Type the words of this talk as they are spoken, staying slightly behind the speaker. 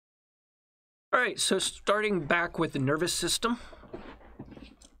All right, so starting back with the nervous system,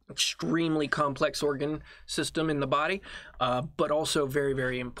 extremely complex organ system in the body, but also very,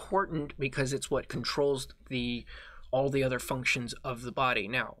 very important because it's what controls all the other functions of the body.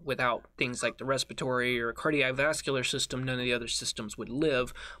 Now, without things like the respiratory or cardiovascular system, none of the other systems would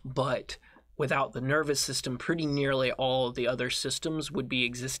live, but without the nervous system, pretty nearly all of the other systems would be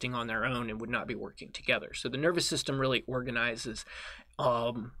existing on their own and would not be working together. So the nervous system really organizes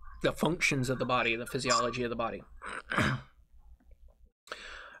the functions of the body, the physiology of the body.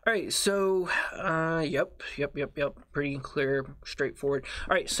 All right, so, yep, pretty clear, straightforward.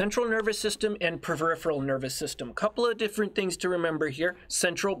 All right, central nervous system and peripheral nervous system. Couple of different things to remember here.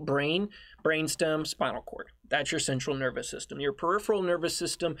 Central, brain, brainstem, spinal cord. That's your central nervous system. Your peripheral nervous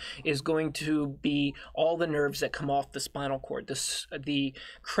system is going to be all the nerves that come off the spinal cord. The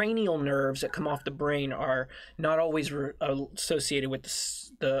cranial nerves that come off the brain are not always associated with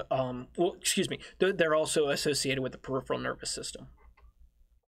they're also associated with the peripheral nervous system.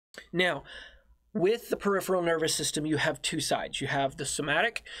 Now, with the peripheral nervous system, you have two sides. You have the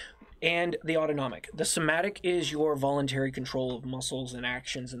somatic and the autonomic. The somatic is your voluntary control of muscles and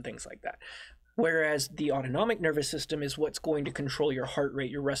actions and things like that. Whereas the autonomic nervous system is what's going to control your heart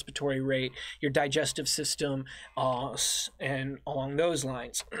rate, your respiratory rate, your digestive system, and along those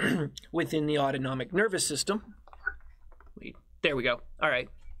lines. Within the autonomic nervous system, there we go. All right,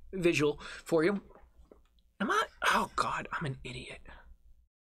 visual for you. Oh God, I'm an idiot.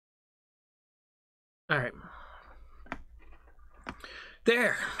 All right.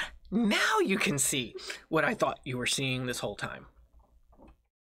 There. Now you can see what I thought you were seeing this whole time.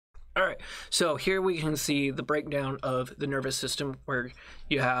 All right. So here we can see the breakdown of the nervous system where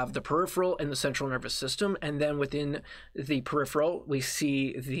you have the peripheral and the central nervous system. And then within the peripheral, we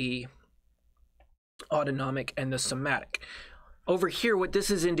see the autonomic and the somatic. Over here, what this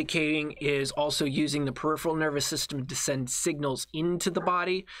is indicating is also using the peripheral nervous system to send signals into the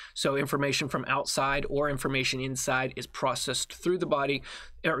body. So information from outside or information inside is processed through the body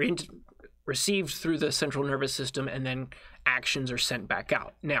or received through the central nervous system, and then actions are sent back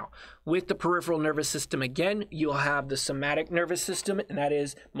out. Now, with the peripheral nervous system, again, you'll have the somatic nervous system, and that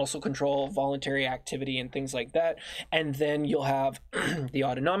is muscle control, voluntary activity, and things like that. And then you'll have the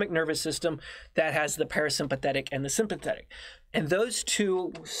autonomic nervous system that has the parasympathetic and the sympathetic. And those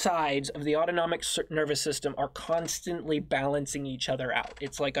two sides of the autonomic nervous system are constantly balancing each other out.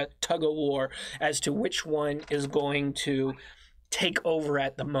 It's like a tug of war as to which one is going to take over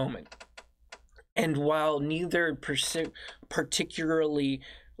at the moment. And while neither particularly,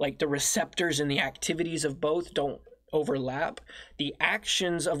 like the receptors and the activities of both don't overlap, the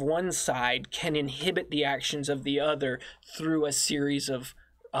actions of one side can inhibit the actions of the other through a series of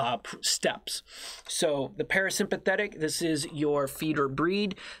steps. So the parasympathetic, this is your feed or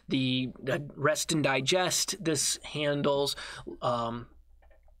breathe. The rest and digest, this handles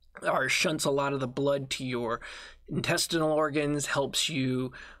or shunts a lot of the blood to your intestinal organs, helps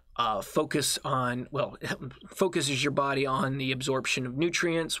you focuses your body on the absorption of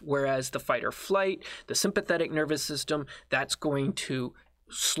nutrients, whereas the fight or flight, the sympathetic nervous system, that's going to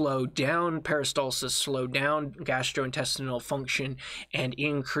slow down peristalsis, slow down gastrointestinal function, and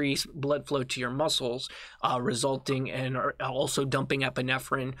increase blood flow to your muscles, resulting in also dumping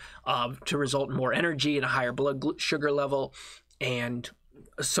epinephrine to result in more energy and a higher blood sugar level, and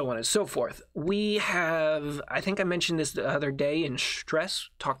so on and so forth. We have, I think I mentioned this the other day in stress,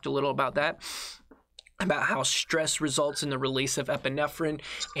 talked a little about that, about how stress results in the release of epinephrine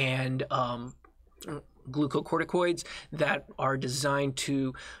and glucocorticoids that are designed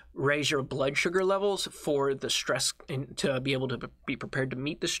to raise your blood sugar levels for the stress and to be able to be prepared to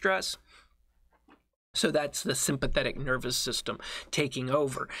meet the stress. So that's the sympathetic nervous system taking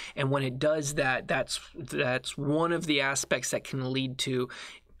over. And when it does that, that's one of the aspects that can lead to,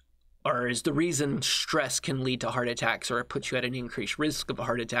 or is the reason stress can lead to heart attacks, or it puts you at an increased risk of a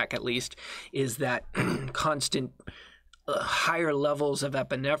heart attack at least, is that constant higher levels of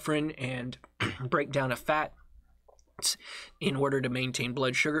epinephrine and breakdown of fat in order to maintain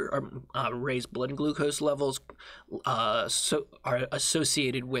blood sugar or raise blood glucose levels are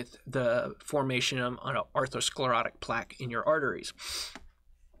associated with the formation of an atherosclerotic plaque in your arteries.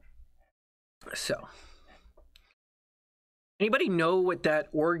 So, anybody know what that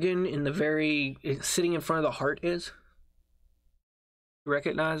organ in the sitting in front of the heart is? You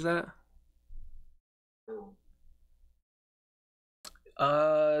recognize that?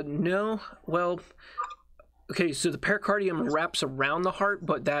 No. Well, okay, so the pericardium wraps around the heart,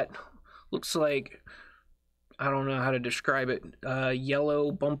 but that looks like, I don't know how to describe it,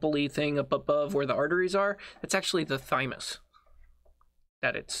 yellow bumpily thing up above where the arteries are. That's actually the thymus.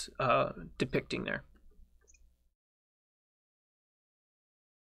 that it's depicting there.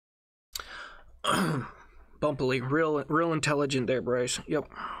 Bumpily, real intelligent there, Bryce. Yep,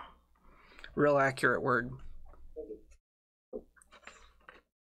 real accurate word.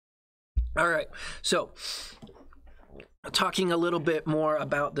 All right, so talking a little bit more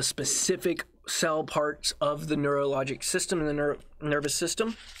about the specific cell parts of the neurologic system and the nervous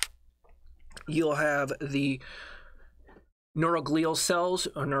system. You'll have the neuroglial cells,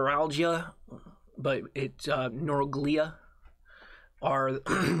 or neuralgia, but it's neuroglia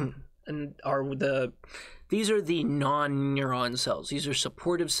these are the non-neuron cells. These are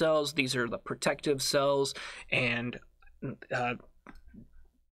supportive cells. These are the protective cells, and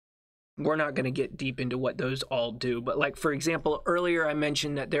we're not going to get deep into what those all do. But like, for example, earlier I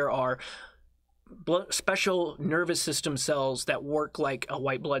mentioned that there are special nervous system cells that work like a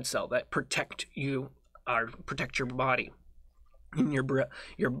white blood cell that protect you, or protect your body in your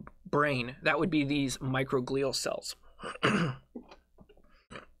brain. That would be these microglial cells.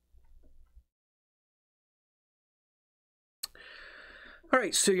 All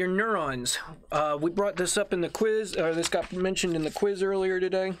right, so your neurons. We brought this up in the quiz, or this got mentioned in the quiz earlier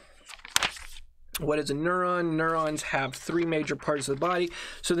today. What is a neuron? Neurons have three major parts of the body.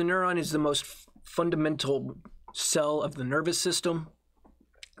 So the neuron is the most fundamental cell of the nervous system.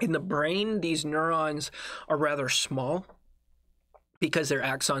 In the brain, these neurons are rather small because their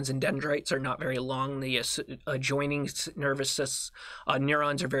axons and dendrites are not very long. The adjoining nervous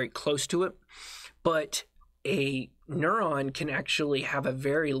neurons are very close to it. But a neuron can actually have a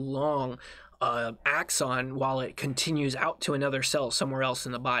very long axon while it continues out to another cell somewhere else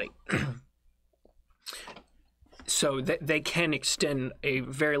in the body. So they can extend a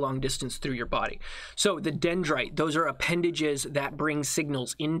very long distance through your body. So the dendrite, those are appendages that bring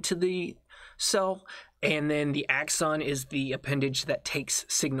signals into the cell, and then the axon is the appendage that takes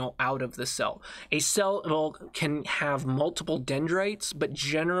signal out of the cell. A cell can have multiple dendrites, but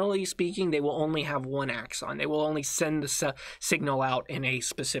generally speaking, they will only have one axon. They will only send the signal out in a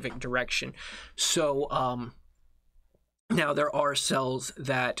specific direction. So now there are cells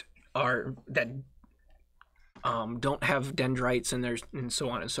that don't have dendrites, and so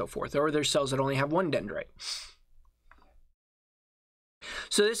on and so forth, or there's cells that only have one dendrite.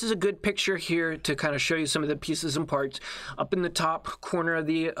 So this is a good picture here to kind of show you some of the pieces and parts. Up in the top corner of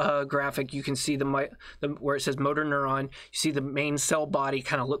the graphic, you can see where it says motor neuron. You see the main cell body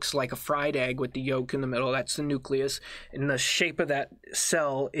kind of looks like a fried egg with the yolk in the middle. That's the nucleus. And the shape of that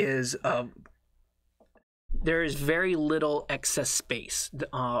cell is there is very little excess space.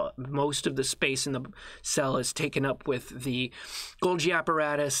 Most of the space in the cell is taken up with the Golgi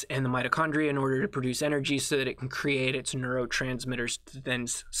apparatus and the mitochondria in order to produce energy so that it can create its neurotransmitters to then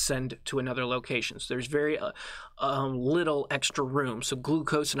send to another location. So there's very little extra room. So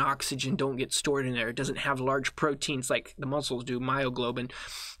glucose and oxygen don't get stored in there. It doesn't have large proteins like the muscles do, myoglobin,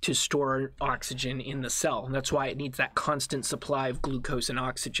 to store oxygen in the cell. And that's why it needs that constant supply of glucose and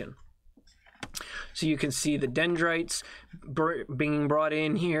oxygen. So you can see the dendrites being brought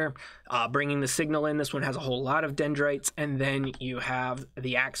in here, bringing the signal in. This one has a whole lot of dendrites, and then you have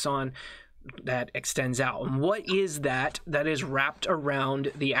the axon that extends out. And what is that is wrapped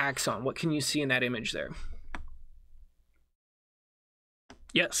around the axon? What can you see in that image there?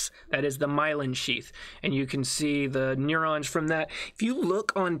 Yes, that is the myelin sheath, and you can see the neurons from that. If you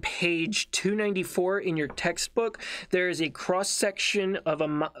look on page 294 in your textbook, there is a cross-section of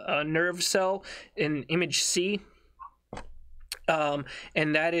a nerve cell in image C, and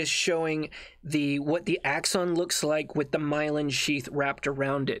that is showing what the axon looks like with the myelin sheath wrapped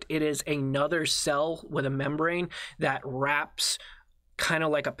around it. It is another cell with a membrane that wraps kind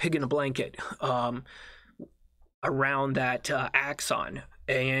of like a pig in a blanket around that axon.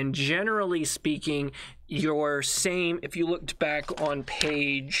 And generally speaking, if you looked back on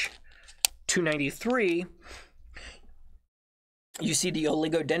page 293, you see the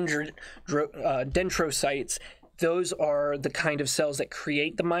oligodendrocytes. Those are the kind of cells that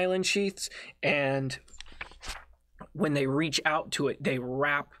create the myelin sheaths, and when they reach out to it, they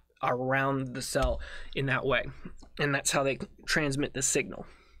wrap around the cell in that way, and that's how they transmit the signal.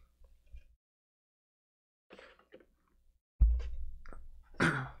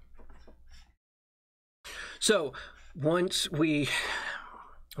 So once we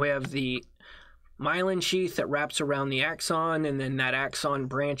have the myelin sheath that wraps around the axon, and then that axon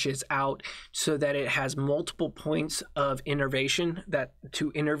branches out so that it has multiple points of innervation. That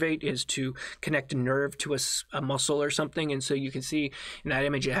to innervate is to connect a nerve to a muscle or something, and so you can see in that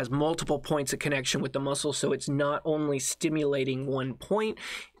image it has multiple points of connection with the muscle, so it's not only stimulating one point.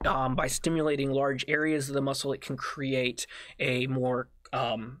 By stimulating large areas of the muscle, it can create a more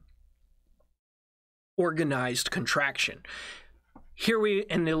organized contraction. Here we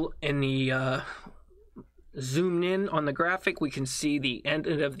in the zoomed in on the graphic, we can see the end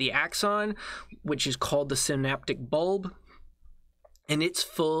of the axon, which is called the synaptic bulb, and it's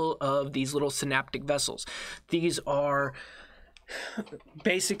full of these little synaptic vessels. These are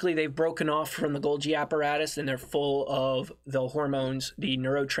basically, they've broken off from the Golgi apparatus, and they're full of the hormones, the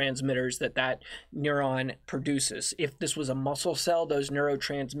neurotransmitters that neuron produces. If this was a muscle cell, those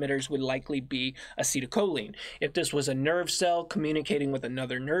neurotransmitters would likely be acetylcholine. If this was a nerve cell communicating with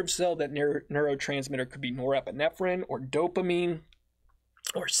another nerve cell, that neurotransmitter could be norepinephrine or dopamine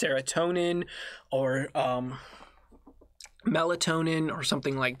or serotonin or melatonin or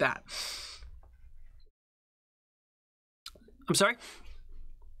something like that. I'm sorry? Do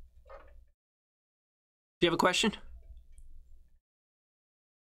you have a question?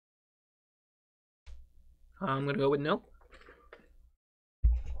 I'm going to go with no.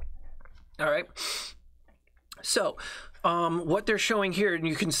 All right. So, what they're showing here, and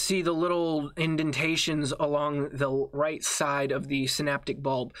you can see the little indentations along the right side of the synaptic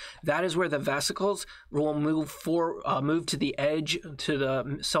bulb. That is where the vesicles will move to the edge, to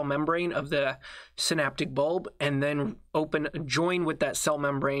the cell membrane of the synaptic bulb, and then join with that cell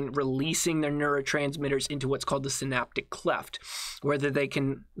membrane, releasing their neurotransmitters into what's called the synaptic cleft, where they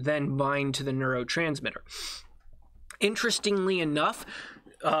can then bind to the neurotransmitter. Interestingly enough,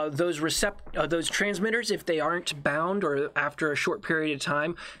 those transmitters, if they aren't bound or after a short period of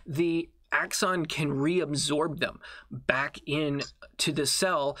time, the axon can reabsorb them back in to the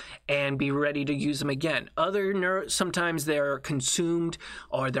cell and be ready to use them again. Sometimes they're consumed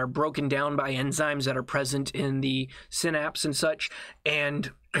or they're broken down by enzymes that are present in the synapse and such,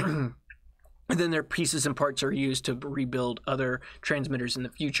 and then their pieces and parts are used to rebuild other transmitters in the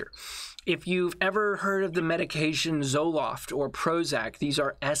future. If you've ever heard of the medication Zoloft or Prozac, these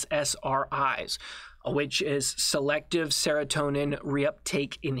are SSRIs, which is selective serotonin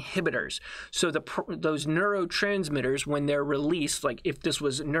reuptake inhibitors. So those neurotransmitters, when they're released, like if this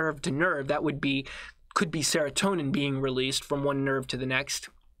was nerve to nerve, that could be serotonin being released from one nerve to the next.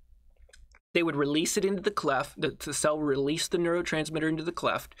 They would release it into the cleft. The cell will release the neurotransmitter into the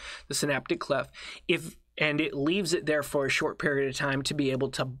cleft, the synaptic cleft, and it leaves it there for a short period of time to be able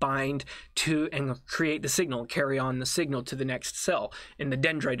to bind to and create the signal, carry on the signal to the next cell, in the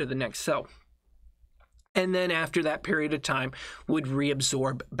dendrite of the next cell. And then after that period of time, would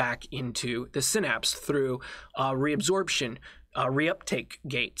reabsorb back into the synapse through reabsorption, reuptake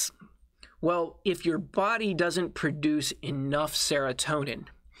gates. Well, if your body doesn't produce enough serotonin,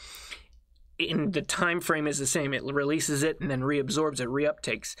 and the time frame is the same, it releases it and then reabsorbs it,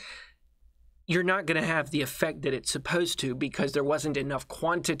 reuptakes, you're not going to have the effect that it's supposed to, because there wasn't enough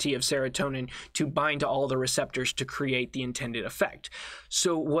quantity of serotonin to bind to all the receptors to create the intended effect.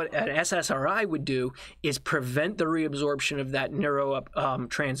 So what an SSRI would do is prevent the reabsorption of that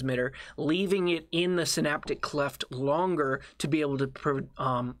neurotransmitter, leaving it in the synaptic cleft longer to be able to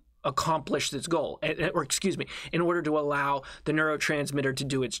accomplish this goal, in order to allow the neurotransmitter to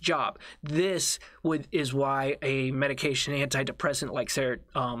do its job. This is why a medication antidepressant like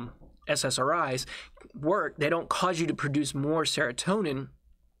SSRIs work. They don't cause you to produce more serotonin.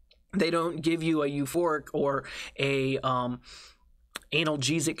 They don't give you a euphoric or a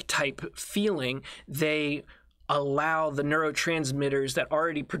analgesic type feeling. They allow the neurotransmitters that are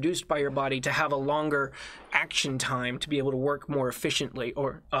already produced by your body to have a longer action time to be able to work more efficiently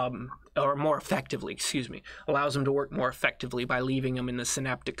or more effectively, allows them to work more effectively by leaving them in the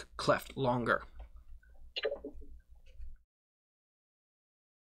synaptic cleft longer.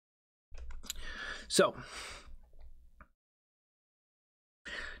 So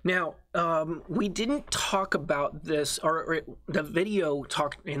now, we didn't talk about this, or the video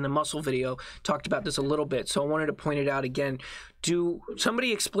in the muscle video talked about this a little bit, so I wanted to point it out again.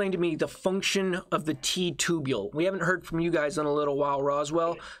 Somebody explain to me the function of the T-tubule. We haven't heard from you guys in a little while,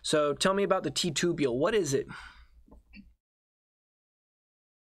 Roswell, so tell me about the T-tubule. What is it?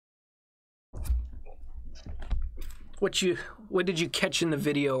 What did you catch in the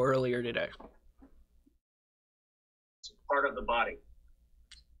video earlier today? It's part of the body.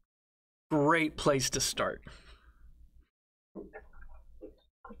 Great place to start.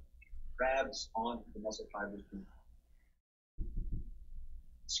 Grabs onto the muscle fibers.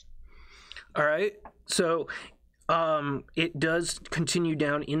 All right. So it does continue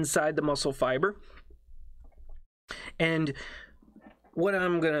down inside the muscle fiber. And what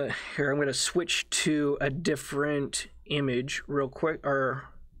I'm going to switch to a different image real quick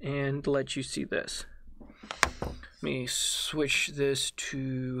and let you see this. Let me switch this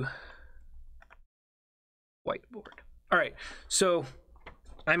to whiteboard. All right, so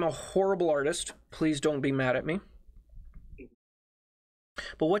I'm a horrible artist. Please don't be mad at me.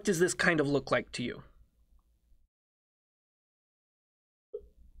 But what does this kind of look like to you?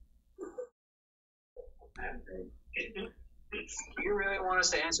 Do you really want us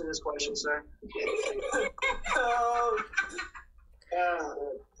to answer this question, sir?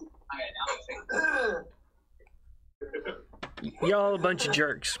 Y'all a bunch of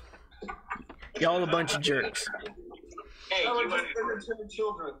jerks. Y'all a bunch of jerks. Hey, you went to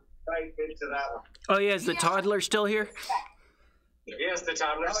children. Right into that one. Oh yeah, is the toddler still here? Yes, the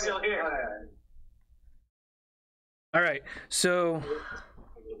toddler's still here. All right, so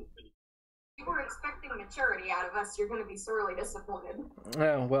You were expecting maturity out of us. You're going to be sorely disappointed.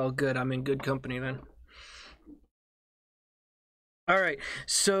 oh well, good. I'm in good company then. All right,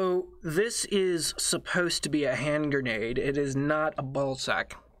 so this is supposed to be a hand grenade. It is not a ball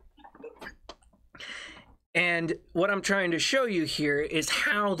sack. And what I'm trying to show you here is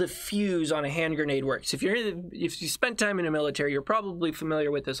how the fuse on a hand grenade works. If you spent time in the military, you're probably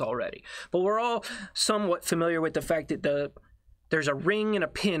familiar with this already. But we're all somewhat familiar with the fact that there's a ring and a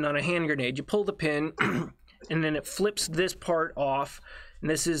pin on a hand grenade. You pull the pin, and then it flips this part off. And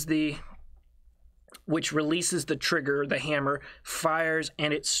this is which releases the trigger, the hammer, fires,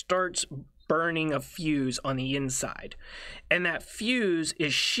 and it starts burning a fuse on the inside. And that fuse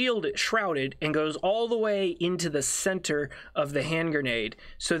is shrouded, and goes all the way into the center of the hand grenade.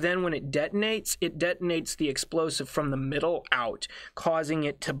 So then when it detonates the explosive from the middle out, causing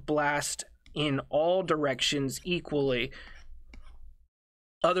it to blast in all directions equally.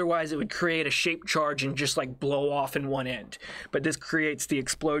 Otherwise, it would create a shaped charge and just like blow off in one end. But this creates the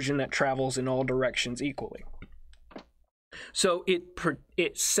explosion that travels in all directions equally. So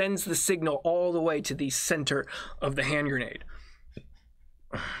it sends the signal all the way to the center of the hand grenade.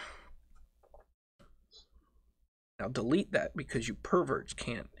 Now delete that because you perverts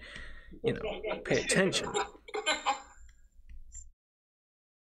can't, pay attention.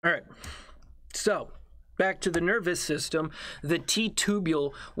 All right, so back to the nervous system. The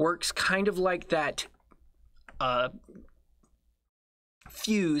T-tubule works kind of like that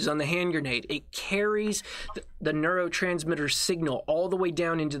fuse on the hand grenade. It carries the neurotransmitter signal all the way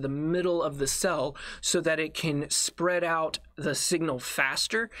down into the middle of the cell so that it can spread out the signal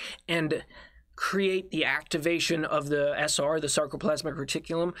faster and create the activation of the SR, the sarcoplasmic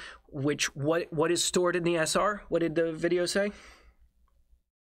reticulum, which what is stored in the SR? What did the video say?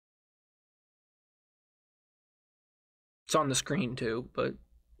 It's on the screen too, but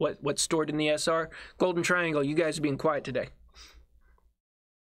what's stored in the SR? Golden triangle. You guys are being quiet today.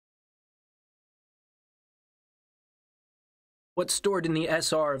 What's stored in the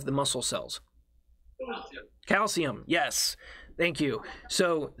SR of the muscle cells? Calcium, yes. Thank you.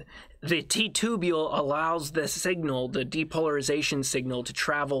 So the T-tubule allows the signal, the depolarization signal, to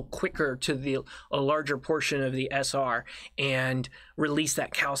travel quicker to a larger portion of the SR and release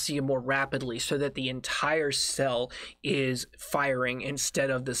that calcium more rapidly so that the entire cell is firing instead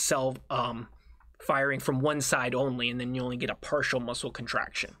of the cell firing from one side only, and then you only get a partial muscle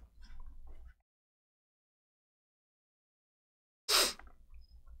contraction.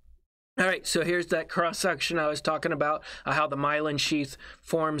 All right, so here's that cross-section I was talking about, how the myelin sheath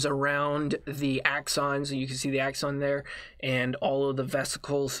forms around the axons. You can see the axon there and all of the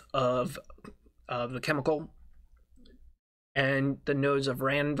vesicles of the chemical. And the nodes of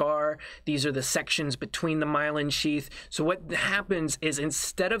Ranvar. These are the sections between the myelin sheath. So what happens is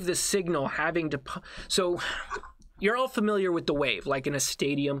instead of the signal having to... So you're all familiar with the wave, like in a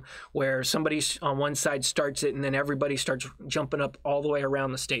stadium where somebody on one side starts it and then everybody starts jumping up all the way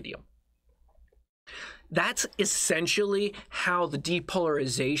around the stadium. That's essentially how the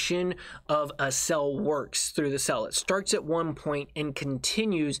depolarization of a cell works through the cell. It starts at one point and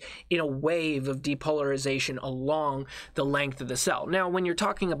continues in a wave of depolarization along the length of the cell. Now, when you're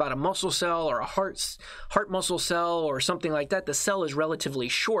talking about a muscle cell or a heart muscle cell or something like that, the cell is relatively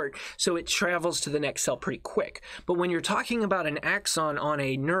short, so it travels to the next cell pretty quick. But when you're talking about an axon on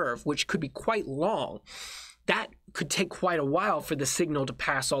a nerve, which could be quite long, that could take quite a while for the signal to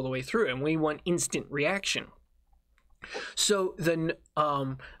pass all the way through, and we want instant reaction. So the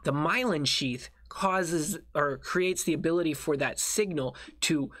myelin sheath causes or creates the ability for that signal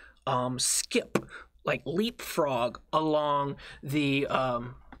to skip, like leapfrog along the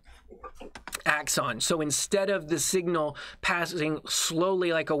axon. So instead of the signal passing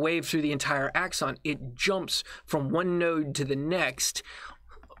slowly like a wave through the entire axon, it jumps from one node to the next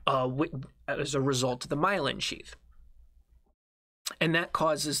as a result of the myelin sheath. And that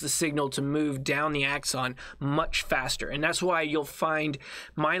causes the signal to move down the axon much faster. And that's why you'll find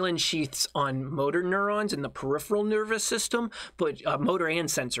myelin sheaths on motor neurons in the peripheral nervous system, but motor and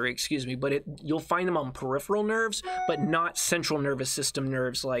sensory, excuse me, but you'll find them on peripheral nerves, but not central nervous system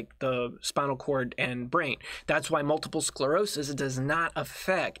nerves like the spinal cord and brain. That's why multiple sclerosis does not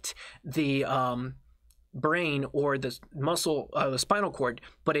affect the brain or the muscle, the spinal cord,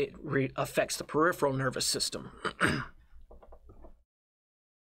 but it affects the peripheral nervous system.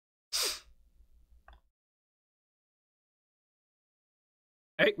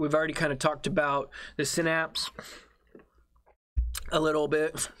 Right, we've already kind of talked about the synapse a little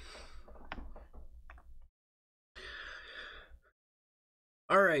bit.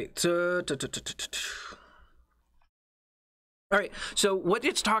 All right. All right, so what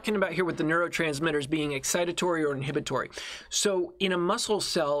it's talking about here with the neurotransmitters being excitatory or inhibitory. So in a muscle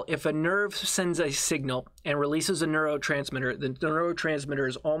cell, if a nerve sends a signal and releases a neurotransmitter, the neurotransmitter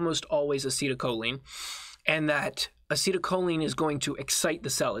is almost always acetylcholine, and that acetylcholine is going to excite the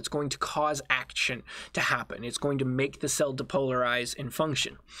cell. It's going to cause action to happen. It's going to make the cell depolarize and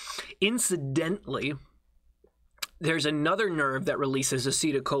function. Incidentally, there's another nerve that releases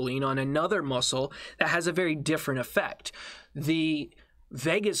acetylcholine on another muscle that has a very different effect. The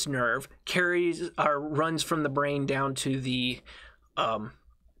vagus nerve runs from the brain down to the,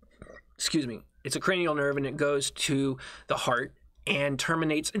 it's a cranial nerve, and it goes to the heart and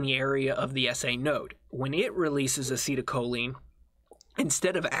terminates in the area of the SA node. When it releases acetylcholine,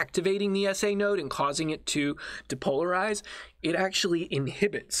 instead of activating the SA node and causing it to depolarize, it actually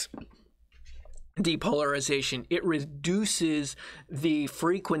inhibits depolarization. It reduces the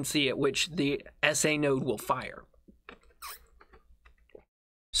frequency at which the SA node will fire.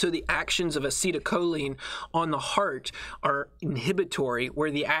 So the actions of acetylcholine on the heart are inhibitory,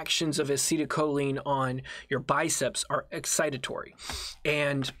 where the actions of acetylcholine on your biceps are excitatory.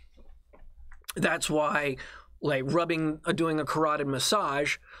 And that's why, like, doing a carotid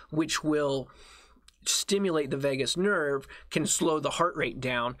massage, which will stimulate the vagus nerve, can slow the heart rate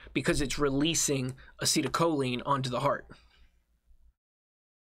down because it's releasing acetylcholine onto the heart.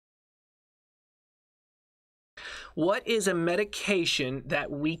 What is a medication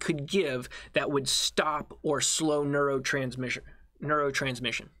that we could give that would stop or slow neurotransmission?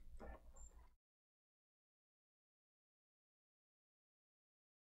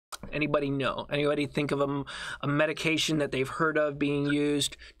 Anybody know? Anybody think of a medication that they've heard of being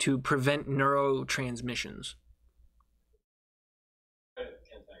used to prevent neurotransmissions?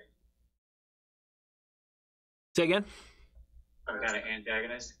 Say again? Some kind of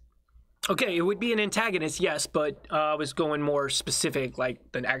antagonist? Okay, it would be an antagonist, yes, but I was going more specific, like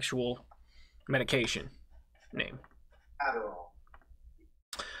the actual medication name. Adderall.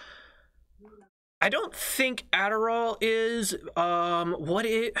 I don't think Adderall is.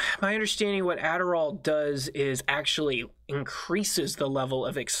 My understanding, what Adderall does is actually increases the level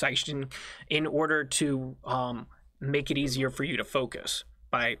of excitation in order to make it easier for you to focus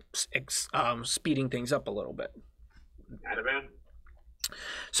by speeding things up a little bit. Ativan?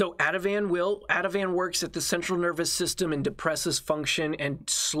 So Ativan works at the central nervous system and depresses function and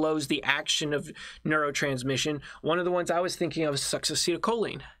slows the action of neurotransmission. One of the ones I was thinking of is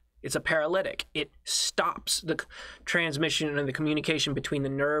succinylcholine. It's a paralytic. It stops the transmission and the communication between the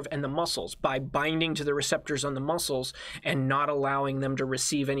nerve and the muscles by binding to the receptors on the muscles and not allowing them to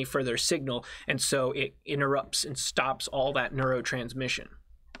receive any further signal. And so it interrupts and stops all that neurotransmission.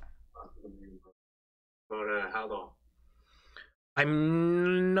 About Haldol?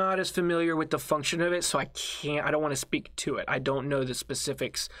 I'm not as familiar with the function of it, so I don't want to speak to it. I don't know the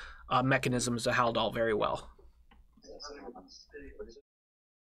specifics, mechanisms of Haldol very well.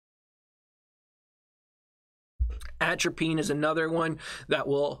 Atropine is another one that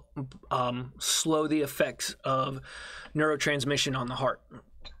will slow the effects of neurotransmission on the heart.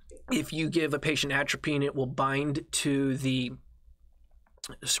 If you give a patient atropine, it will bind to the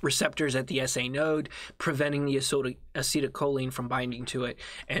receptors at the SA node, preventing the acetylcholine from binding to it,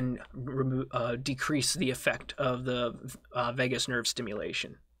 and decrease the effect of the vagus nerve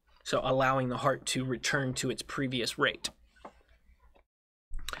stimulation, so allowing the heart to return to its previous rate.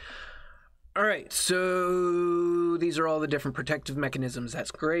 All right, so these are all the different protective mechanisms.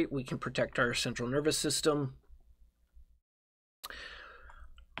 That's great. We can protect our central nervous system.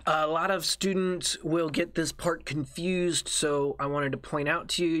 A lot of students will get this part confused, so I wanted to point out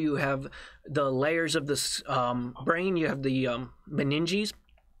to you, you have the layers of this brain. You have the meninges,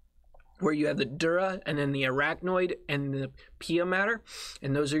 where you have the dura and then the arachnoid and the pia mater,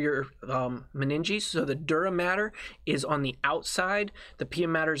 and those are your meninges. So the dura mater is on the outside, the pia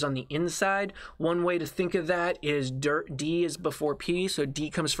mater is on the inside. One way to think of that is D is before P, so D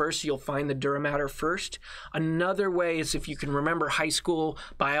comes first, so you'll find the dura mater first. Another way is, if you can remember high school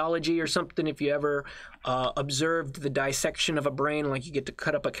biology or something, if you ever observed the dissection of a brain, like you get to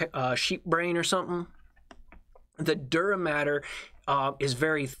cut up a sheep brain or something, the dura mater is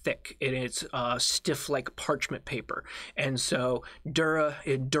very thick, and it's stiff like parchment paper. And so dura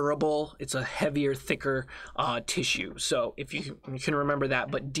is durable. It's a heavier, thicker tissue. So if you can remember that.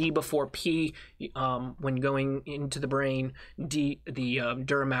 But D before P, when going into the brain, the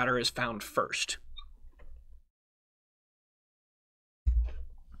dura mater is found first.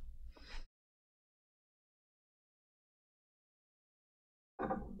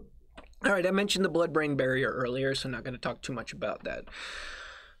 All right, I mentioned the blood-brain barrier earlier, so I'm not going to talk too much about that.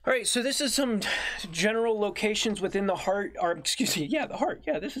 All right, so this is some general locations within the heart, or excuse me, yeah, the heart.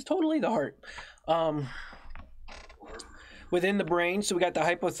 Yeah, this is totally the heart. Within the brain, so we got the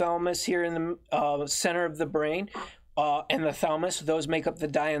hypothalamus here in the center of the brain, and the thalamus. Those make up the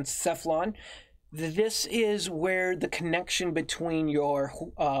diencephalon. This is where the connection between your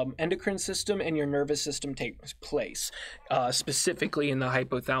endocrine system and your nervous system takes place, specifically in the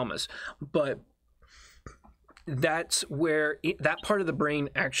hypothalamus. But that's where that part of the brain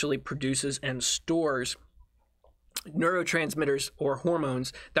actually produces and stores neurotransmitters or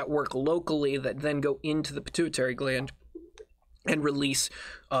hormones that work locally that then go into the pituitary gland and release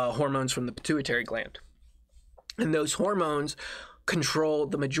hormones from the pituitary gland. And those hormones control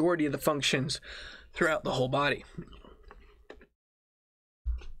the majority of the functions throughout the whole body.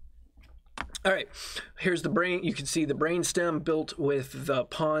 All right, here's the brain. You can see the brainstem built with the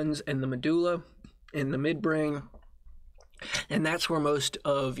pons and the medulla in the midbrain. And that's where most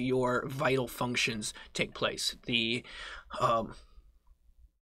of your vital functions take place. The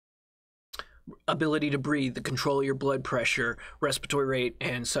ability to breathe, the control of your blood pressure, respiratory rate,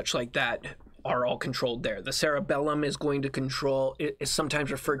 and such like that are all controlled there. The cerebellum is going to control, it is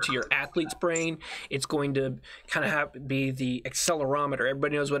sometimes referred to your athlete's brain. It's going to kind of be the accelerometer.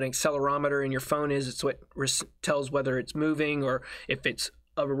 Everybody knows what an accelerometer in your phone is. It's what tells whether it's moving or if it's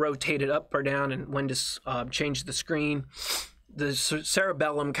rotated up or down and when to change the screen. The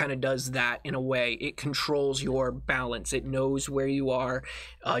cerebellum kind of does that in a way. It controls your balance. It knows where you are,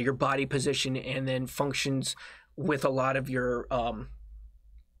 your body position, and then functions with a lot of your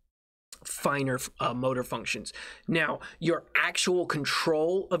finer motor functions. Now, your actual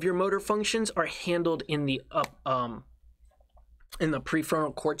control of your motor functions are handled in the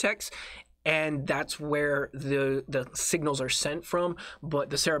prefrontal cortex, and that's where the signals are sent from, but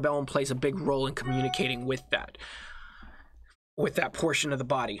the cerebellum plays a big role in communicating with that portion of the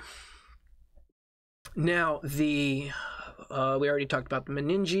body. Now, we already talked about the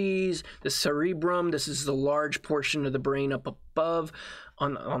meninges, the cerebrum. This is the large portion of the brain up above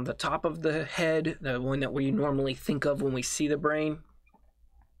on the top of the head, the one that we normally think of when we see the brain.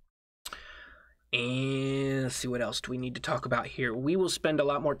 And let's see, what else do we need to talk about here? We will spend a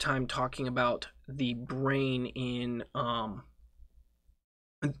lot more time talking about the brain in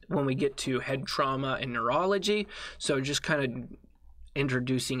when we get to head trauma and neurology. So just kind of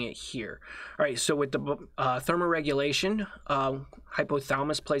introducing it here. All right, so with the thermoregulation,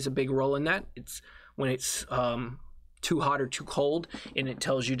 hypothalamus plays a big role in that. It's when it's too hot or too cold, and it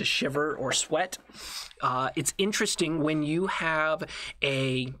tells you to shiver or sweat. It's interesting when you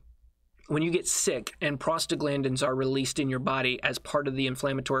get sick and prostaglandins are released in your body as part of the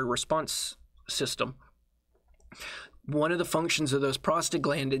inflammatory response system. One of the functions of those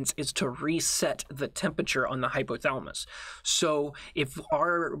prostaglandins is to reset the temperature on the hypothalamus. So if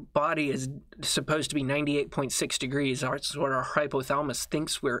our body is supposed to be 98.6 degrees, that's what our hypothalamus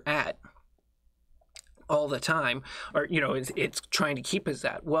thinks we're at all the time, or it's trying to keep us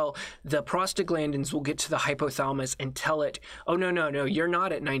at. Well, the prostaglandins will get to the hypothalamus and tell it, oh no, you're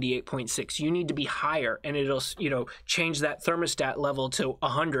not at 98.6, you need to be higher, and it'll change that thermostat level to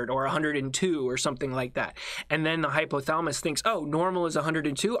 100 or 102 or something like that. And then the hypothalamus thinks, oh, normal is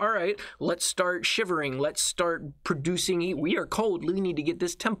 102, all right, let's start shivering, let's start producing heat, we are cold, we need to get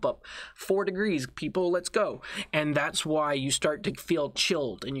this temp up 4 degrees, people, let's go. And that's why you start to feel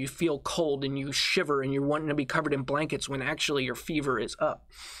chilled and you feel cold and you shiver and you're wanting to be covered in blankets when actually your fever is up.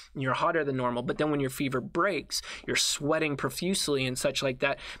 You're hotter than normal, but then when your fever breaks, you're sweating profusely and such like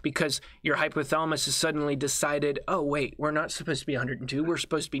that because your hypothalamus has suddenly decided, oh wait, we're not supposed to be 102, we're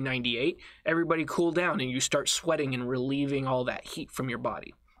supposed to be 98. Everybody cool down, and you start sweating and relieving all that heat from your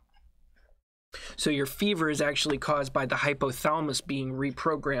body. So your fever is actually caused by the hypothalamus being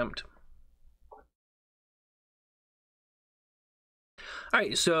reprogrammed. All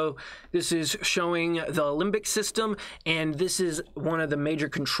right, so this is showing the limbic system, and this is one of the major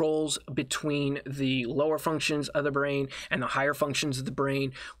controls between the lower functions of the brain and the higher functions of the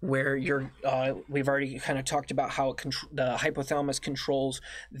brain, where we've already kind of talked about how the hypothalamus controls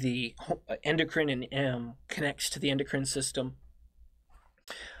the endocrine and connects to the endocrine system.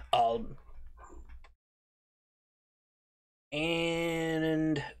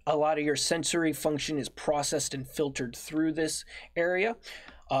 And a lot of your sensory function is processed and filtered through this area.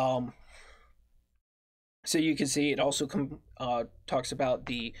 So you can see it also talks about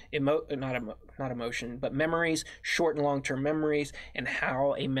the not emotion, but memories, short and long-term memories, and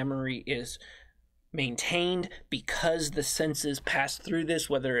how a memory is maintained because the senses pass through this,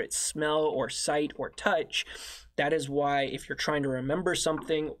 whether it's smell or sight or touch. That is why if you're trying to remember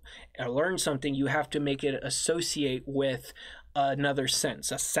something or learn something, you have to make it associate with another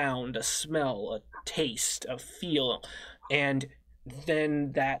sense, a sound, a smell, a taste, a feel. And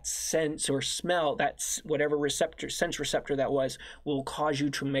then that sense or smell, that's whatever sense receptor that was, will cause you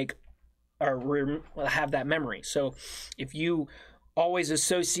to make or have that memory. So if you always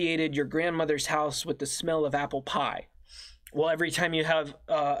associated your grandmother's house with the smell of apple pie, well, every time you have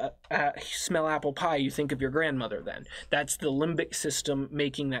smell apple pie, you think of your grandmother then. That's the limbic system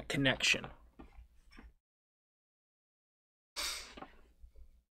making that connection.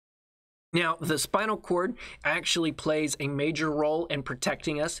 Now, the spinal cord actually plays a major role in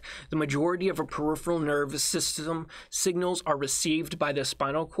protecting us. The majority of a peripheral nervous system signals are received by the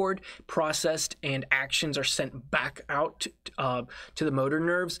spinal cord, processed, and actions are sent back out to the motor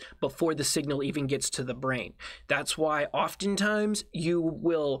nerves before the signal even gets to the brain. That's why oftentimes you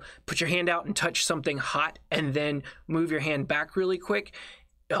will put your hand out and touch something hot and then move your hand back really quick.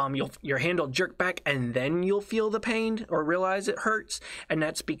 Your hand will jerk back and then you'll feel the pain or realize it hurts. And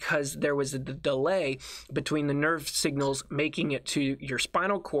that's because there was a delay between the nerve signals making it to your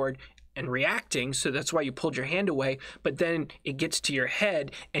spinal cord and reacting. So that's why you pulled your hand away. But then it gets to your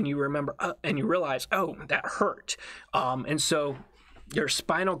head and you remember and you realize, oh, that hurt. And so your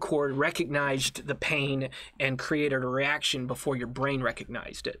spinal cord recognized the pain and created a reaction before your brain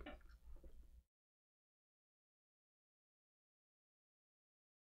recognized it.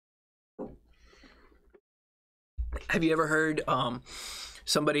 Have you ever heard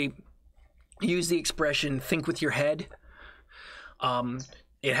somebody use the expression "think with your head"?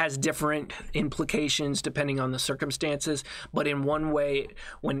 It has different implications depending on the circumstances, but in one way,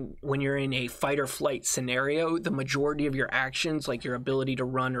 when you're in a fight or flight scenario, the majority of your actions, like your ability to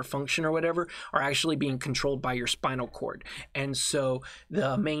run or function or whatever, are actually being controlled by your spinal cord. And so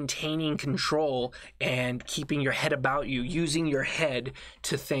the maintaining control and keeping your head about you, using your head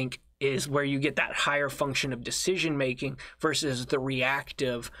to think, is where you get that higher function of decision making versus the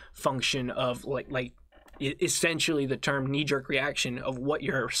reactive function of like essentially the term knee-jerk reaction of what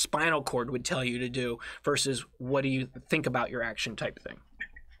your spinal cord would tell you to do versus what do you think about your action type thing.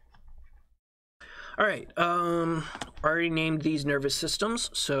 All right, already named these nervous systems,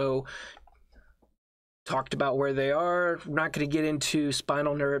 so talked about where they are. We're not going to get into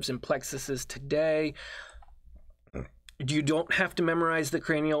spinal nerves and plexuses today. You don't have to memorize the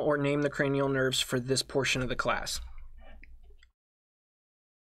cranial or name the cranial nerves for this portion of the class.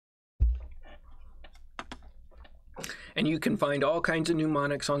 And you can find all kinds of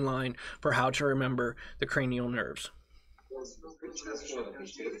mnemonics online for how to remember the cranial nerves.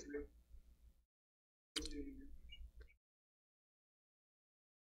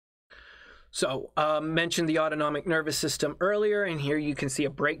 So mentioned the autonomic nervous system earlier, and here you can see a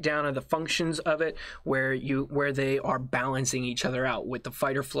breakdown of the functions of it where they are balancing each other out with the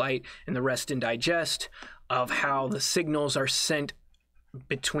fight or flight and the rest and digest, of how the signals are sent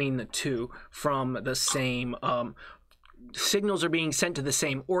between the two from the same signals are being sent to the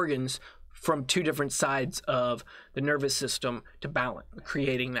same organs from two different sides of the nervous system to balance,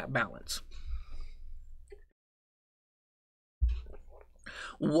 creating that balance.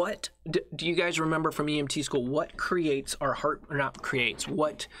 What do you guys remember from EMT school? What creates our heart, or not creates,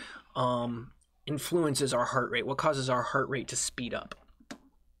 what influences our heart rate? What causes our heart rate to speed up?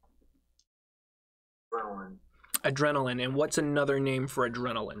 Adrenaline. Adrenaline. And what's another name for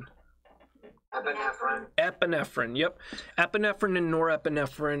adrenaline? Epinephrine. Epinephrine, yep. Epinephrine and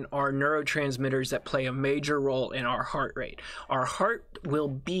norepinephrine are neurotransmitters that play a major role in our heart rate. Our heart will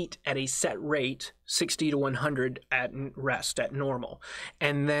beat at a set rate, 60 to 100 at rest, at normal.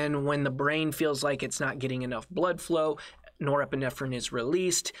 And then when the brain feels like it's not getting enough blood flow, norepinephrine is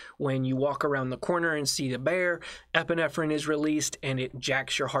released. When you walk around the corner and see the bear, epinephrine is released, and it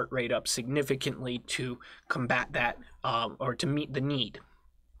jacks your heart rate up significantly to combat that or to meet the need.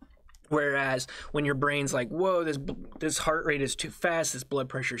 Whereas when your brain's like, whoa, this heart rate is too fast, this blood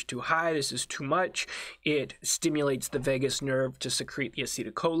pressure is too high, this is too much, it stimulates the vagus nerve to secrete the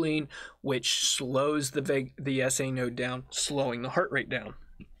acetylcholine, which slows the SA node down, slowing the heart rate down.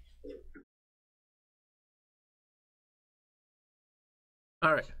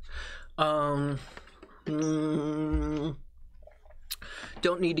 All right.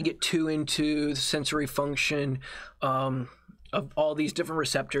 Don't need to get too into the sensory function of all these different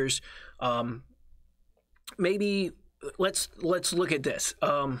receptors. Maybe let's look at this.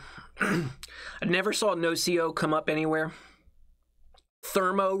 I never saw noceo come up anywhere.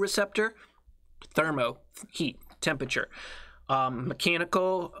 Thermoreceptor, thermo, heat, temperature.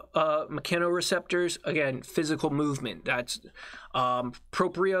 Mechanoreceptors, again, physical movement. That's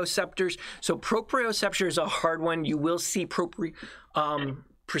proprioceptors. So proprioceptor is a hard one. You will see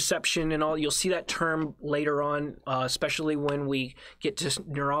perception and all. You'll see that term later on, especially when we get to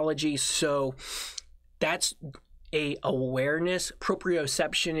neurology. So that's a awareness.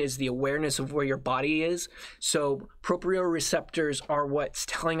 Proprioception is the awareness of where your body is. So proprioreceptors are what's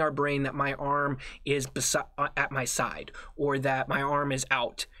telling our brain that my arm is at my side, or that my arm is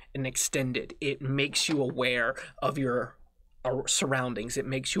out and extended. It makes you aware of your surroundings. It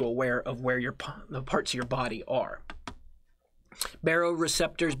makes you aware of where the parts of your body are.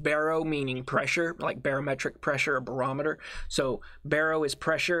 Baroreceptors, baro meaning pressure, like barometric pressure or barometer. So baro is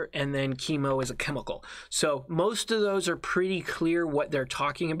pressure, and then chemo is a chemical. So most of those are pretty clear what they're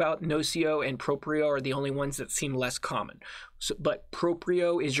talking about. Noceo and proprio are the only ones that seem less common. So, but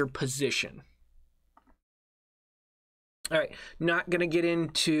proprio is your position. All right, not going to get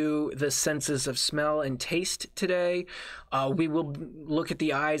into the senses of smell and taste today. We will look at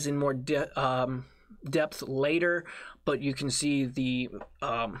the eyes in more depth later, but you can see the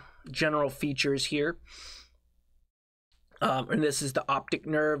general features here. And this is the optic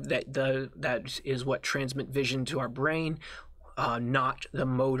nerve that is what transmit vision to our brain, not the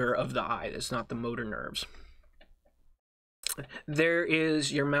motor of the eye. That's not the motor nerves. There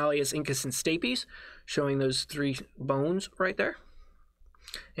is your malleus, incus, and stapes, showing those three bones right there.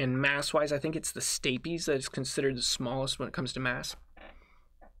 And mass-wise, I think it's the stapes that is considered the smallest when it comes to mass.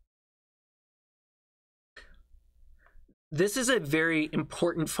 This is a very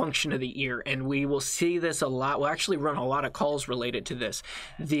important function of the ear, and we will see this a lot. We'll actually run a lot of calls related to this.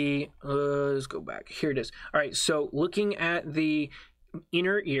 Let's go back. Here it is. All right, so looking at the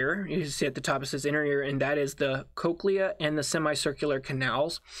inner ear, you see at the top it says inner ear, and that is the cochlea and the semicircular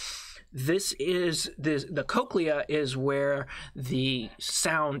canals. The cochlea is where the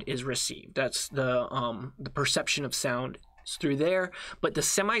sound is received. That's the perception of sound through there. But the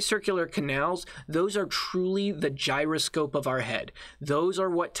semicircular canals, those are truly the gyroscope of our head. Those are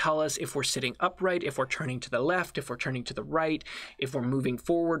what tell us if we're sitting upright, if we're turning to the left, if we're turning to the right, if we're moving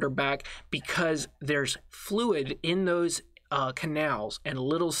forward or back, because there's fluid in those canals and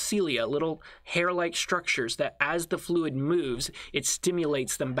little cilia, little hair-like structures that as the fluid moves, it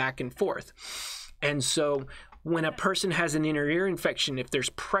stimulates them back and forth. And so when a person has an inner ear infection, if there's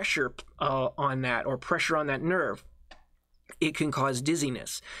pressure on that or pressure on that nerve, it can cause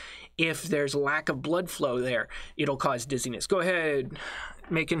dizziness. If there's lack of blood flow there, it'll cause dizziness. Go ahead,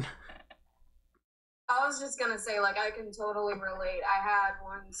 Macon. I was just gonna say, like, I can totally relate. I had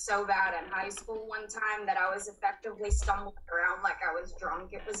one so bad in high school one time that I was effectively stumbling around like I was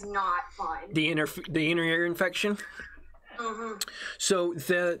drunk. It was not fun. The inner ear infection? Mm-hmm. So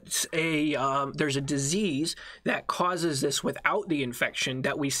there's a disease that causes this without the infection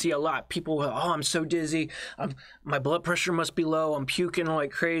that we see a lot. People, I'm so dizzy, my blood pressure must be low, I'm puking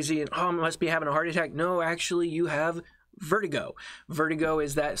like crazy, and I must be having a heart attack. No, actually, you have vertigo. Vertigo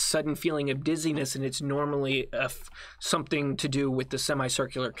is that sudden feeling of dizziness, and it's normally something to do with the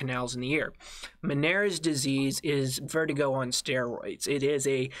semicircular canals in the ear. Meniere's disease is vertigo on steroids. It is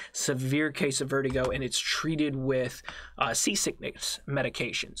a severe case of vertigo, and it's treated with seasickness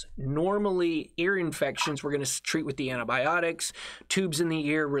medications. Normally, ear infections, we're going to treat with the antibiotics. Tubes in the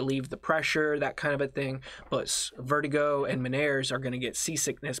ear relieve the pressure, that kind of a thing. But vertigo and Meniere's are going to get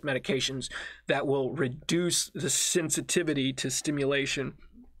seasickness medications that will reduce the sensitivity to stimulation,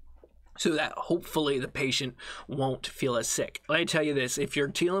 so that hopefully the patient won't feel as sick. Let me tell you this, if you're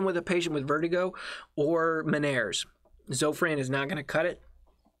dealing with a patient with vertigo or Meniere's, Zofran is not going to cut it,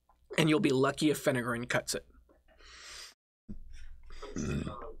 and you'll be lucky if Phenergan cuts it. I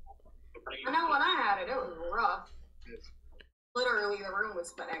know when I had it, it was rough. Literally, the room was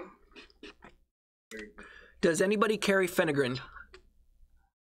spinning. Does anybody carry Phenergan?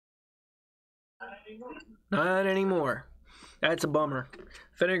 Not anymore. That's a bummer.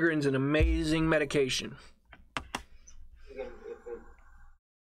 Phenergan's an amazing medication.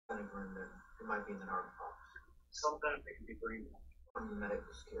 endocrine, then it might be in the narc box. Sometimes it can be green. Paramedic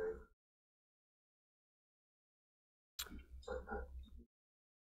was scary.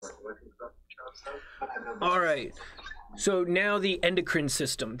 All right. So now the endocrine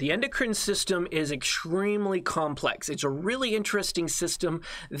system. The endocrine system is extremely complex. It's a really interesting system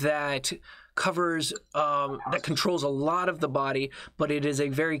that covers, that controls a lot of the body, but it is a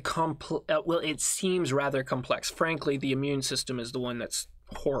very complex, well, it seems rather complex. Frankly, the immune system is the one that's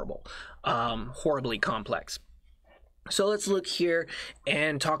horrible, horribly complex. So let's look here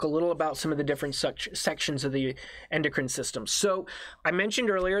and talk a little about some of the different sections of the endocrine system. So I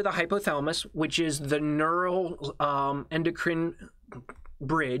mentioned earlier the hypothalamus, which is the neural endocrine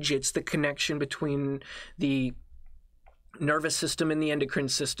bridge. It's the connection between the nervous system and the endocrine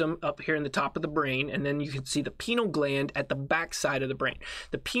system up here in the top of the brain, and then you can see the pineal gland at the back side of the brain.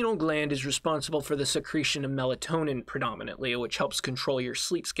 The pineal gland is responsible for the secretion of melatonin predominantly, which helps control your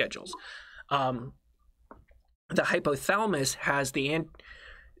sleep schedules. The hypothalamus has the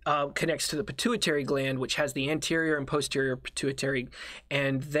connects to the pituitary gland, which has the anterior and posterior pituitary,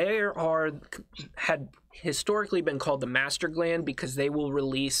 and had historically been called the master gland because they will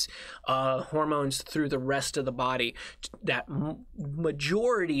release hormones through the rest of the body. That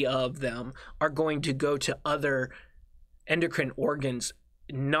majority of them are going to go to other endocrine organs,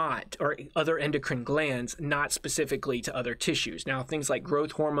 or other endocrine glands, not specifically to other tissues. Now, things like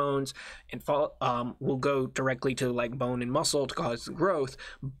growth hormones and will go directly to like bone and muscle to cause growth,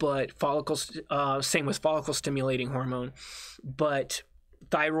 but follicles, same with follicle stimulating hormone, but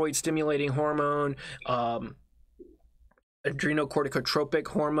thyroid stimulating hormone, adrenocorticotropic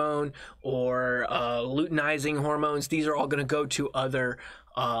hormone, or luteinizing hormones, these are all going to go to other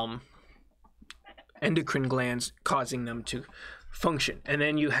endocrine glands, causing them to function. And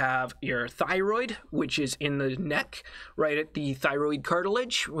then you have your thyroid, which is in the neck, right at the thyroid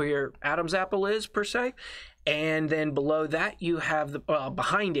cartilage, where your Adam's apple is, per se. And then below that, you have the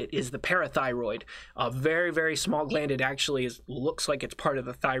behind it is the parathyroid, a very, very small gland. It actually looks like it's part of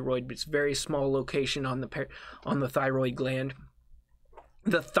the thyroid, but it's a very small location on the thyroid gland.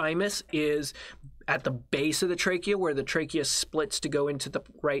 The thymus is at the base of the trachea, where the trachea splits to go into the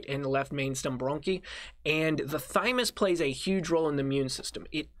right and left mainstem bronchi, and the thymus plays a huge role in the immune system.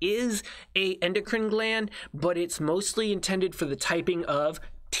 It is a endocrine gland, but it's mostly intended for the typing of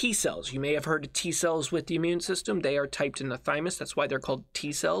T cells. You may have heard of T cells with the immune system. They are typed in the thymus. That's why they're called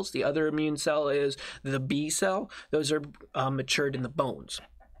T cells. The other immune cell is the B cell. Those are matured in the bones.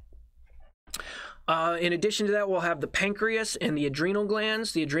 In addition to that, we'll have the pancreas and the adrenal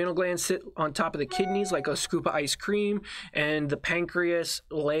glands. The adrenal glands sit on top of the kidneys like a scoop of ice cream, and the pancreas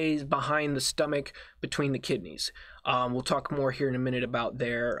lays behind the stomach between the kidneys. We'll talk more here in a minute about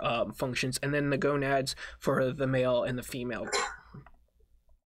their functions, and then the gonads for the male and the female.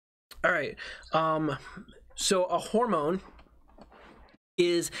 All right. So a hormone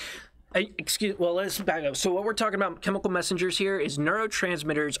is... let's back up. So what we're talking about, chemical messengers here, is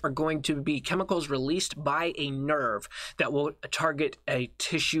neurotransmitters are going to be chemicals released by a nerve that will target a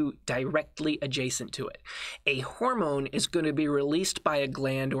tissue directly adjacent to it. A hormone is going to be released by a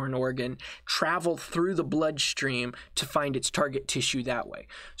gland or an organ, travel through the bloodstream to find its target tissue that way.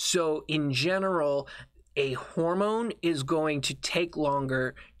 So in general, a hormone is going to take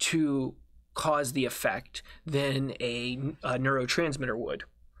longer to cause the effect than a neurotransmitter would.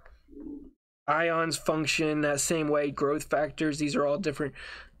 Ions function that same way, growth factors, these are all different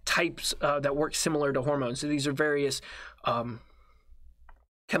types that work similar to hormones. So these are various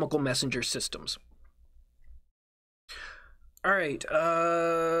chemical messenger systems. All right,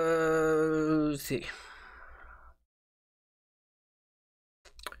 let's see.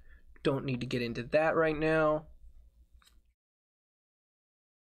 Don't need to get into that right now.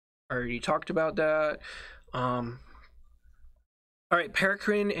 I already talked about that. All right,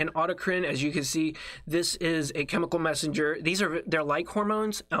 paracrine and autocrine, as you can see, this is a chemical messenger. They're like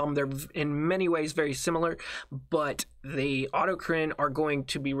hormones. They're in many ways very similar, but the autocrine are going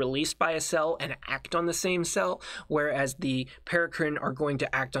to be released by a cell and act on the same cell, whereas the paracrine are going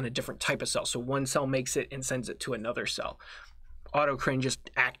to act on a different type of cell. So one cell makes it and sends it to another cell. Autocrine just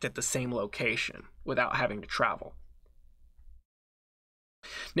act at the same location without having to travel.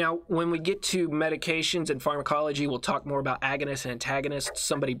 Now, when we get to medications and pharmacology, we'll talk more about agonists and antagonists.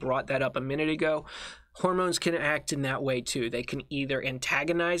 Somebody brought that up a minute ago. Hormones can act in that way too. They can either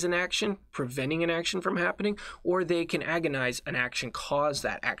antagonize an action, preventing an action from happening, or they can agonize an action, cause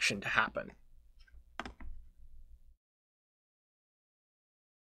that action to happen.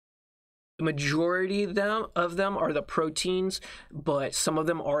 The majority of them are the proteins, but some of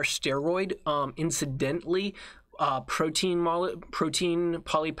them are steroid. Incidentally, protein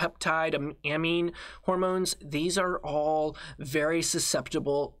polypeptide, amine hormones, these are all very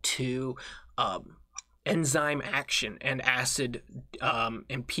susceptible to enzyme action and acid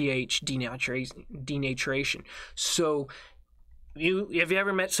and pH denaturation. So have you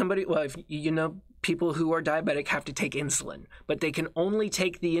ever met somebody, well, if you know, people who are diabetic have to take insulin, but they can only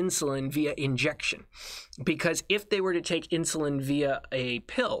take the insulin via injection, because if they were to take insulin via a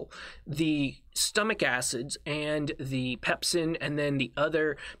pill, the stomach acids and the pepsin and then the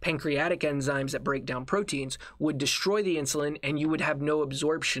other pancreatic enzymes that break down proteins would destroy the insulin, and you would have no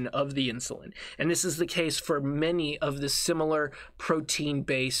absorption of the insulin. And this is the case for many of the similar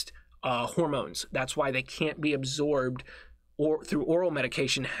protein-based hormones. That's why they can't be absorbed or through oral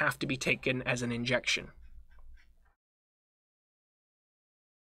medication, have to be taken as an injection.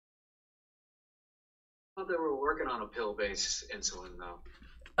 I thought they were working on a pill-based insulin, though.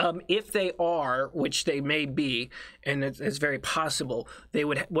 If they are, which they may be, and it's very possible,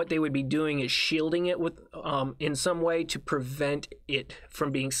 what they would be doing is shielding it with in some way to prevent it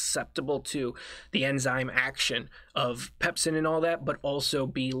from being susceptible to the enzyme action of pepsin and all that, but also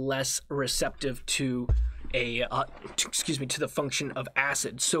be less receptive to to the function of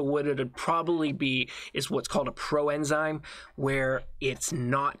acid. So what it would probably be is what's called a proenzyme, where it's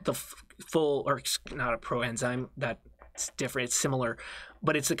not the full, or not a proenzyme, that's different, it's similar,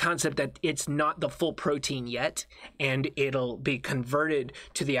 but it's the concept that it's not the full protein yet, and it'll be converted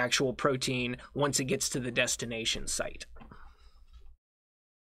to the actual protein once it gets to the destination site.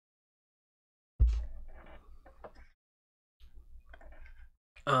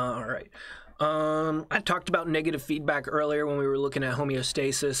 All right. I talked about negative feedback earlier when we were looking at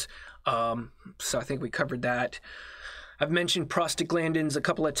homeostasis, so I think we covered that. I've mentioned prostaglandins a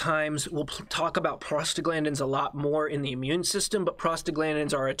couple of times. We'll talk about prostaglandins a lot more in the immune system, but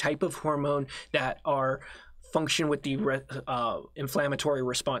prostaglandins are a type of hormone that function with the inflammatory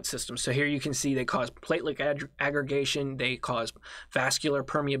response system. So here you can see they cause platelet aggregation, they cause vascular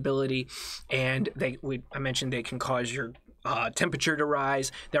permeability, and I mentioned they can cause your temperature to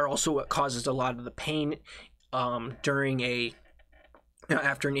rise. They're also what causes a lot of the pain during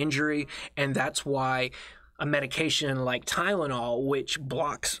after an injury, and that's why a medication like Tylenol, which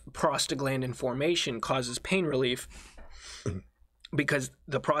blocks prostaglandin formation, causes pain relief, because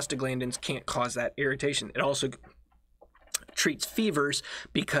the prostaglandins can't cause that irritation. It also treats fevers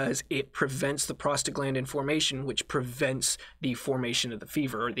because it prevents the prostaglandin formation, which prevents the formation of the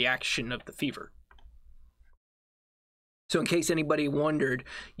fever, or the action of the fever. So in case anybody wondered,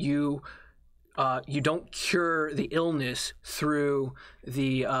 you don't cure the illness through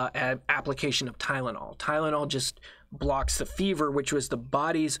the application of Tylenol. Tylenol just blocks the fever, which was the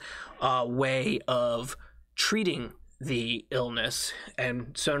body's way of treating the illness,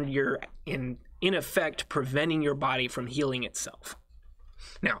 and so you're in effect preventing your body from healing itself.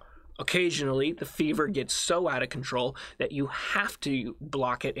 Now, occasionally the fever gets so out of control that you have to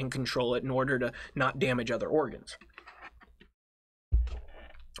block it and control it in order to not damage other organs.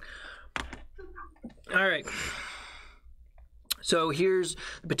 All right. So here's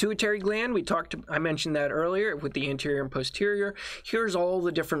the pituitary gland. I mentioned that earlier with the anterior and posterior. Here's all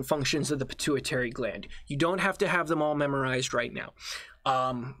the different functions of the pituitary gland. You don't have to have them all memorized right now.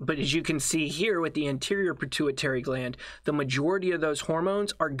 But as you can see here with the anterior pituitary gland, the majority of those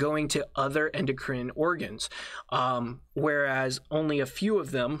hormones are going to other endocrine organs, whereas only a few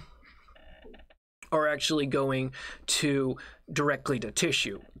of them are actually going directly to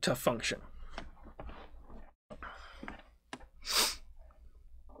tissue to function.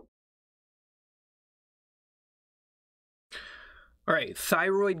 All right,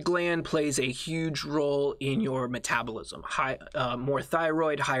 thyroid gland plays a huge role in your metabolism. More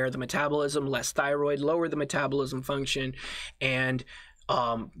thyroid, higher the metabolism; less thyroid, lower the metabolism function. And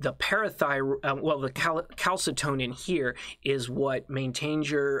the parathyroid, the calcitonin here is what maintains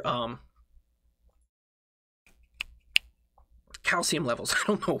your calcium levels. I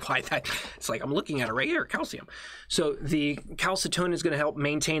don't know why that, it's like I'm looking at it right here, calcium. So the calcitonin is going to help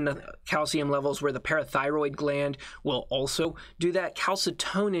maintain the calcium levels, where the parathyroid gland will also do that.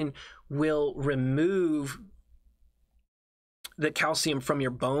 Calcitonin will remove the calcium from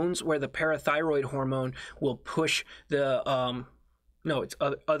your bones, where the parathyroid hormone will push the, no, it's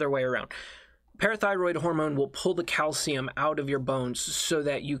other way around. Parathyroid hormone will pull the calcium out of your bones so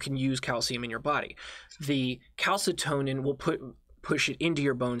that you can use calcium in your body. The calcitonin will push it into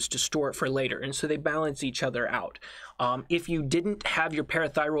your bones to store it for later, and so they balance each other out. If you didn't have your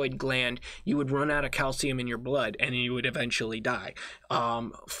parathyroid gland, you would run out of calcium in your blood, and you would eventually die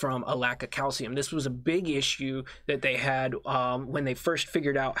from a lack of calcium. This was a big issue that they had when they first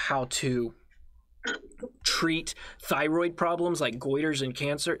figured out how to treat thyroid problems like goiters and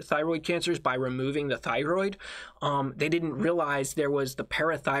thyroid cancers by removing the thyroid. They didn't realize there was the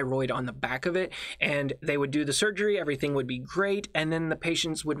parathyroid on the back of it, and they would do the surgery, everything would be great, and then the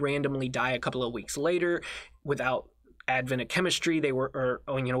patients would randomly die a couple of weeks later without advent of chemistry. They were,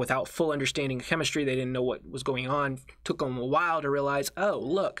 without full understanding of chemistry, they didn't know what was going on. Took them a while to realize, oh,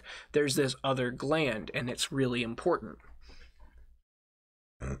 look, there's this other gland, and it's really important.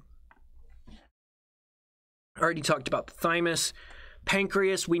 I already talked about the thymus.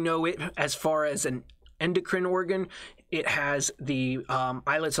 Pancreas, we know it as far as an endocrine organ. It has the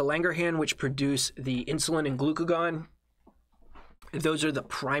islets of Langerhans, which produce the insulin and glucagon. Those are the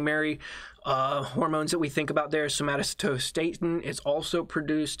primary hormones that we think about there. Somatostatin is also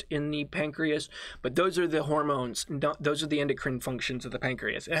produced in the pancreas, but those are the hormones. Those are the endocrine functions of the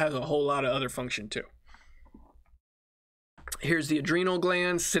pancreas. It has a whole lot of other function too. Here's the adrenal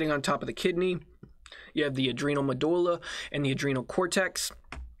glands sitting on top of the kidney. You have the adrenal medulla and the adrenal cortex,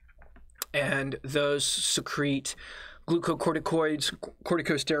 and those secrete glucocorticoids,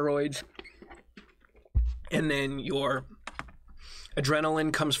 corticosteroids, and then your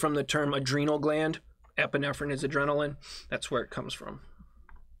adrenaline comes from the term adrenal gland. Epinephrine is adrenaline. That's where it comes from.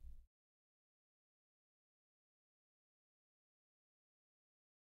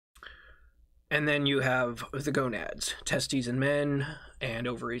 And then you have the gonads, testes in men and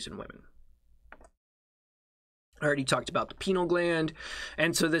ovaries in women. I already talked about the pineal gland,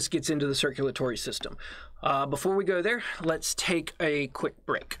 and so this gets into the circulatory system. Before we go there, let's take a quick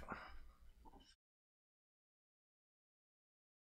break.